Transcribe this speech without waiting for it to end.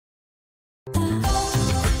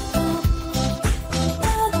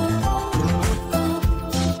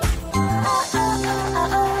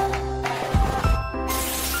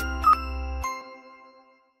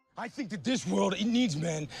I think that this world, it needs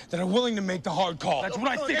men that are willing to make the hard call. That's what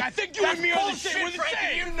I think. I think you and me are the same. We're the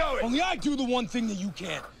same. You know it. Only I do the one thing that you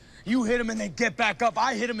can't. You hit them and they get back up.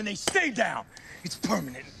 I hit them and they stay down. It's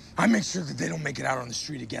permanent. I make sure that they don't make it out on the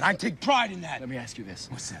street again. I take pride in that. Let me ask you this.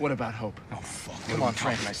 What's that? What about hope? Oh, fuck. Come on,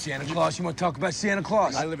 Frank. About Santa Claus? You want to talk about Santa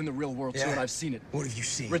Claus? I live in the real world, too, and I've seen it. What have you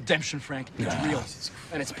seen? Redemption, Frank. It's real.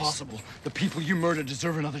 And it's possible. The people you murdered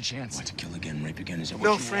deserve another chance. What, to kill again, rape again? Is that what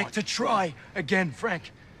no, you Frank, want? to try again,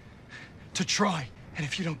 Frank. To try. And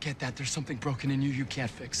if you don't get that, there's something broken in you can't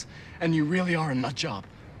fix. And you really are a nut job.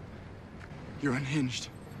 You're unhinged,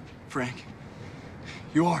 Frank.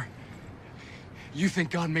 You are. You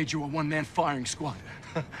think God made you a one-man firing squad.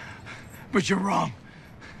 But you're wrong.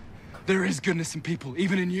 There is goodness in people,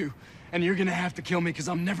 even in you. And you're gonna have to kill me because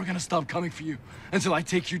I'm never gonna stop coming for you until I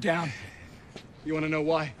take you down. You wanna know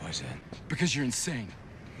why? Why is that? Because you're insane.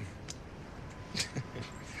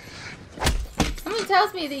 Someone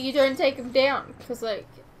tells me that you don't take him down because, like,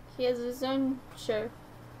 he has his own show.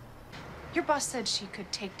 Your boss said she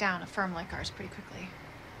could take down a firm like ours pretty quickly.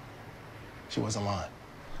 She wasn't lying.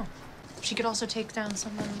 Huh. She could also take down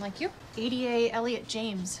someone like you. ADA Elliot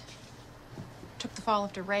James took the fall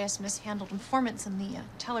after Reyes mishandled informants in the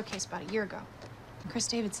Teller case about a year ago. And Chris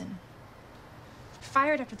Davidson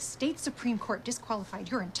fired after the state Supreme Court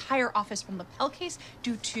disqualified your entire office from the Pell case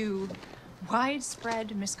due to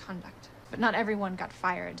widespread misconduct. But not everyone got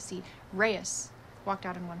fired. See, Reyes walked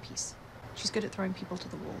out in one piece. She's good at throwing people to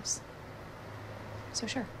the wolves. So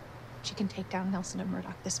sure, she can take down Nelson and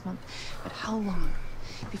Murdoch this month. But how long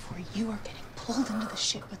before you are getting pulled into the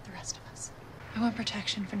shit with the rest of us? I want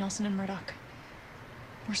protection for Nelson and Murdoch.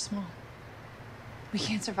 We're small. We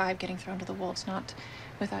can't survive getting thrown to the wolves, not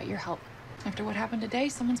without your help. After what happened today,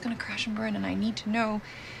 someone's gonna crash and burn, and I need to know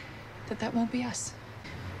that that won't be us.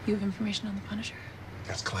 You have information on the Punisher?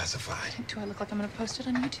 That's classified. Do I look like I'm gonna post it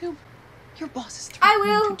on YouTube? Your boss is I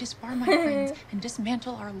threatening will. to disbar my friends and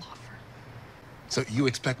dismantle our law firm. So you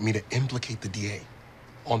expect me to implicate the DA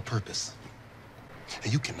on purpose?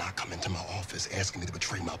 And you cannot come into my office asking me to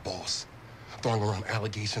betray my boss, throwing around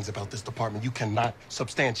allegations about this department you cannot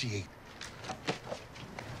substantiate.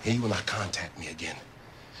 And you will not contact me again.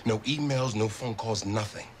 No emails, no phone calls,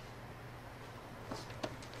 nothing.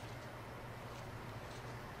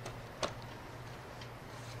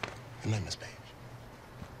 Good night, Miss Page.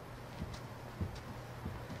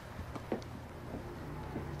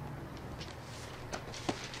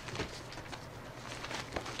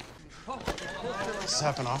 This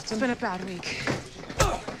happen often? It's been a bad week.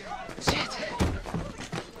 Shit.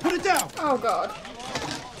 Put it down! Oh, God.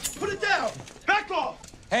 Put it down! Back off!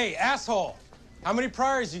 Hey, asshole! How many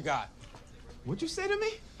priors you got? What'd you say to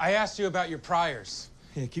me? I asked you about your priors.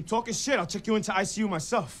 Yeah, keep talking shit. I'll check you into ICU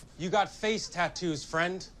myself. You got face tattoos,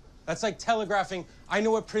 friend. That's like telegraphing, I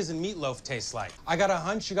know what prison meatloaf tastes like. I got a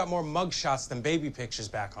hunch you got more mugshots than baby pictures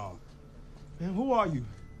back home. Man, who are you?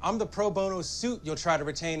 I'm the pro bono suit you'll try to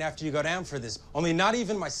retain after you go down for this. Only not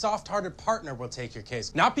even my soft-hearted partner will take your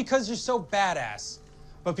case. Not because you're so badass,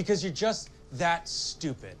 but because you're just that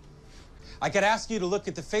stupid. I could ask you to look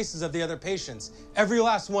at the faces of the other patients, every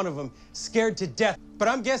last one of them scared to death, but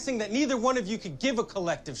I'm guessing that neither one of you could give a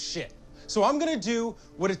collective shit. So I'm gonna do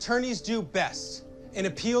what attorneys do best, and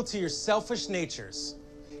appeal to your selfish natures.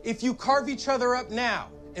 If you carve each other up now,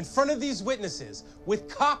 in front of these witnesses, with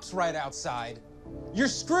cops right outside, you're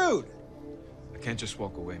screwed. I can't just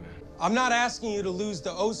walk away, man. I'm not asking you to lose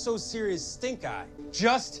the oh-so-serious stink eye.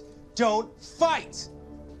 Just don't fight!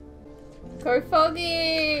 Go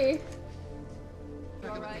Foggy!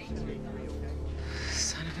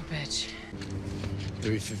 Son of a bitch.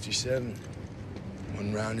 357.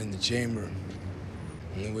 One round in the chamber.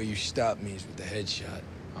 Only way you stop me is with the headshot.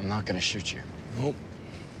 I'm not gonna shoot you. Nope.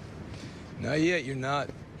 Not yet, you're not.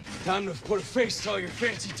 Time to put a face to all your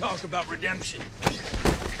fancy talk about redemption.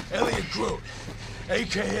 Elliot Groot,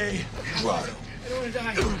 a.k.a. Grotto. I don't wanna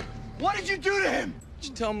die. What did you do to him?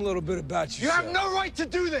 Just tell him a little bit about yourself. You have no right to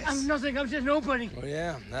do this! I'm nothing, I'm just nobody. Oh,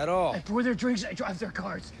 yeah? Not all. I pour their drinks, I drive their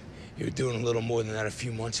cars. You were doing a little more than that a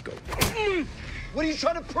few months ago. What are you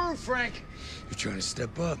trying to prove, Frank? You're trying to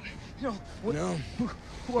step up. No. What, No.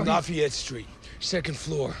 Who are you? Lafayette Street, second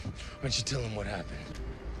floor. Why don't you tell him what happened?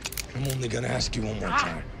 I'm only gonna ask you one more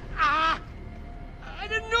time. I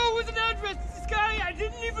didn't know it was an address. This guy, I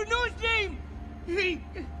didn't even know his name. He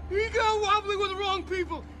got wobbly with the wrong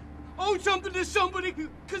people. Owed something to somebody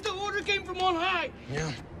because the order came from on high.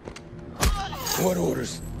 Yeah? What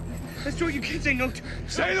orders? That's what you can't say no to.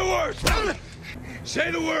 Say the words! Say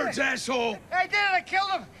the words, asshole! I did it. I killed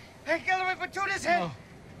him. I killed him. I put two in his head. Oh.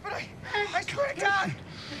 But I swear to God.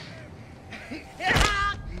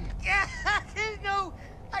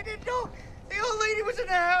 I didn't know the old lady was in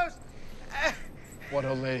the house. What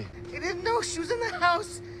old lady? I didn't know she was in the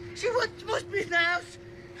house. She was supposed to be in the house.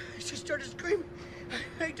 She started screaming. I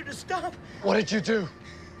begged her to stop. What did you do?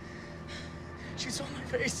 She saw my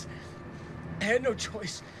face. I had no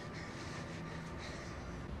choice.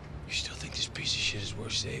 You still think this piece of shit is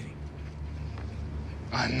worth saving?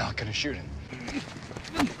 I'm not gonna shoot him.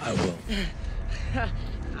 I will.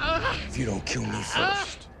 If you don't kill me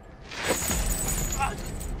first.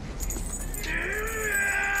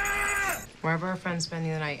 Wherever our friend's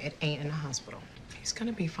spending the night, it ain't in a hospital. He's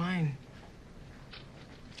gonna be fine.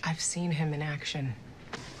 I've seen him in action.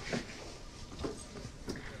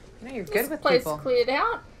 You know, you're good with Place people. cleared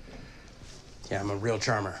out. Yeah, I'm a real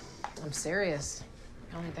charmer. I'm serious.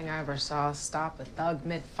 The only thing I ever saw stop a thug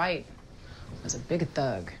mid-fight was a big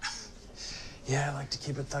thug. Yeah, I like to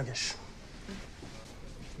keep it thuggish.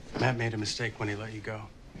 Matt made a mistake when he let you go.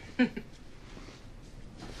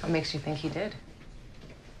 What makes you think he did?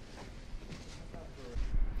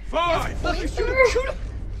 5! Shoot him!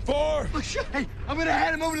 4! Hey, I'm gonna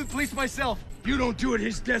hand him over to the police myself. You don't do it,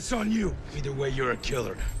 his death's on you. Either way, you're a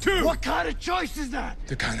killer. 2! What kind of choice is that?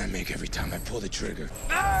 The kind I make every time I pull the trigger.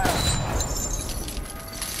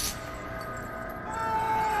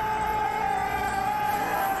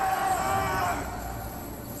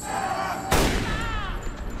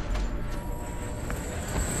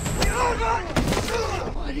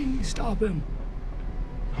 Why didn't you stop him?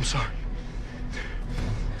 I'm sorry.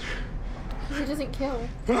 He doesn't kill.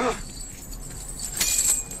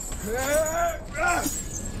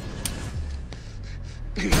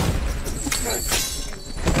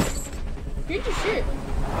 Who'd you shoot?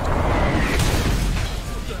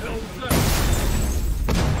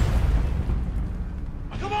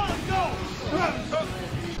 Come on, let's go!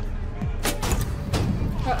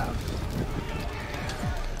 Uh-oh.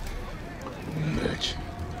 Bitch.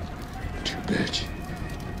 Two bitch.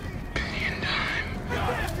 Penny and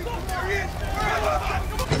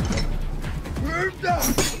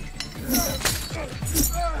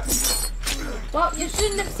Well, you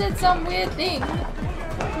shouldn't have said some weird thing.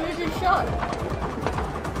 Where's your shot?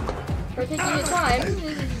 For taking your time, this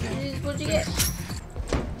is what you get.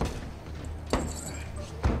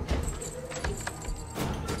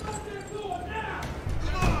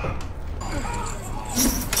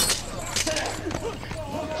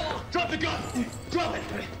 Drop the gun! Drop it!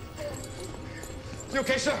 You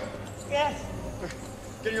okay, sir? Yes.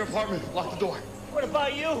 Get in your apartment. Lock the door. What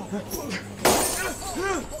about you?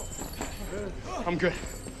 I'm good.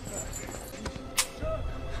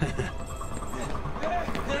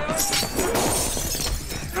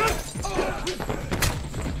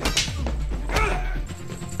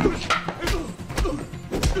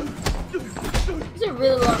 It's a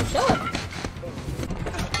really long shot.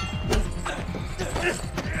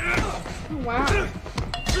 Oh, wow.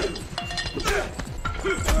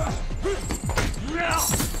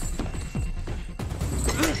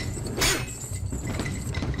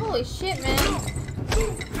 Holy shit, man.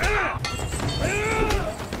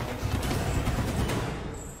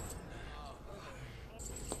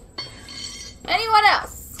 Anyone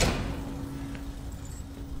else?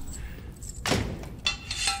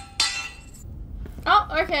 Oh,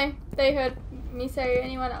 okay. They heard me say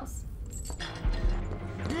anyone else.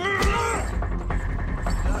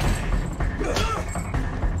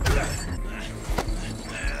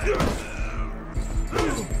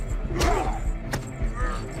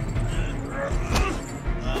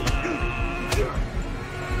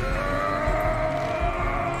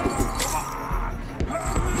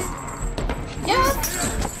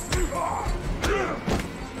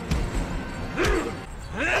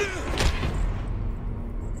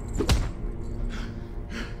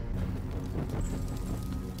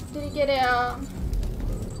 Did he get out?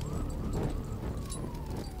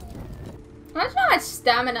 Imagine how much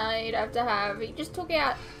stamina you'd have to have. He just took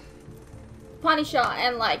out Punisher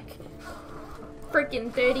and like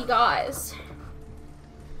freaking 30 guys.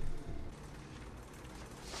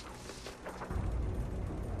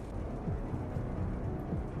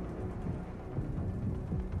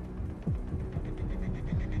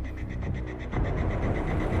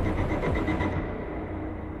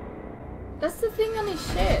 That's the thing on his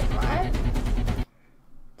shit, right?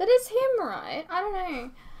 That is him, right? I don't know.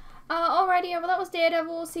 Alrighty, well that was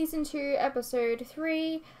Daredevil Season 2, Episode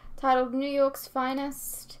 3, titled New York's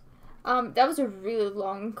Finest. That was a really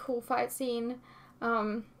long, cool fight scene.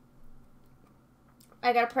 I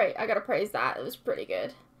gotta praise that. It was pretty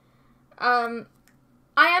good. I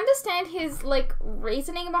understand his, like,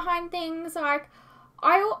 reasoning behind things. Like,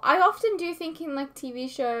 I often do think in, like, TV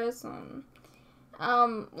shows,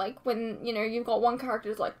 Like when, you know, you've got one character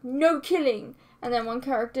who's like, no killing, and then one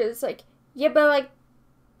character is like, yeah, but like,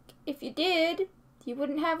 if you did, you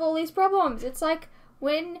wouldn't have all these problems. It's like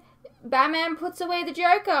when Batman puts away the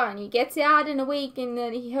Joker and he gets out in a week and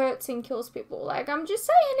then he hurts and kills people. Like, I'm just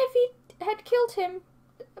saying, if he had killed him,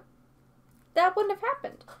 that wouldn't have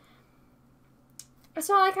happened.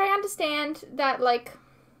 So, like, I understand that, like,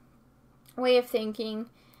 way of thinking.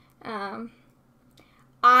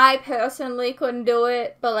 I personally couldn't do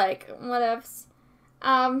it, but, like, whatevs.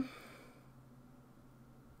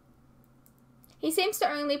 He seems to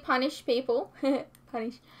only punish people,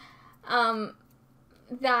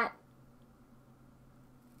 that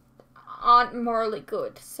aren't morally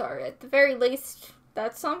good. So, at the very least,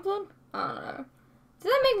 that's something. I don't know.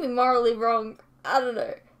 Does that make me morally wrong? I don't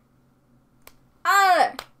know.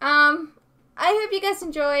 I hope you guys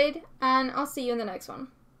enjoyed, and I'll see you in the next one.